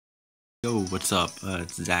Yo, what's up?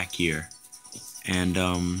 It's Zach here, and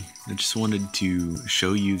I just wanted to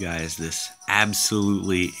show you guys this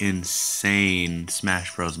absolutely insane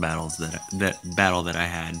Smash Bros. Battle that I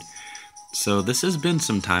had. So this has been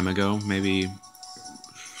some time ago, maybe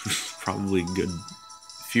probably a good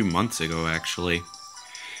few months ago actually,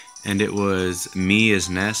 and it was me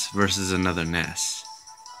as Ness versus another Ness,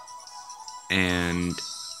 and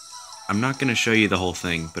I'm not going to show you the whole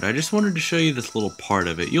thing, but I just wanted to show you this little part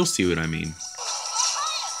of it. You'll see what I mean.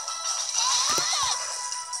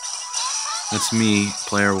 That's me,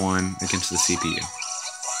 player one, against the CPU.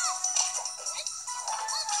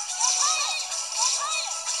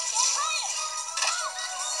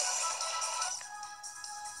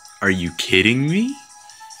 Are you kidding me?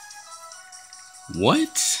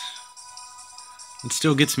 What? It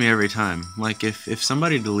still gets me every time. Like, if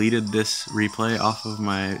somebody deleted this replay off of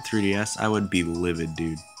my 3DS, I would be livid,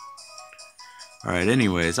 dude. Alright,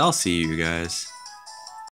 anyways, I'll see you guys.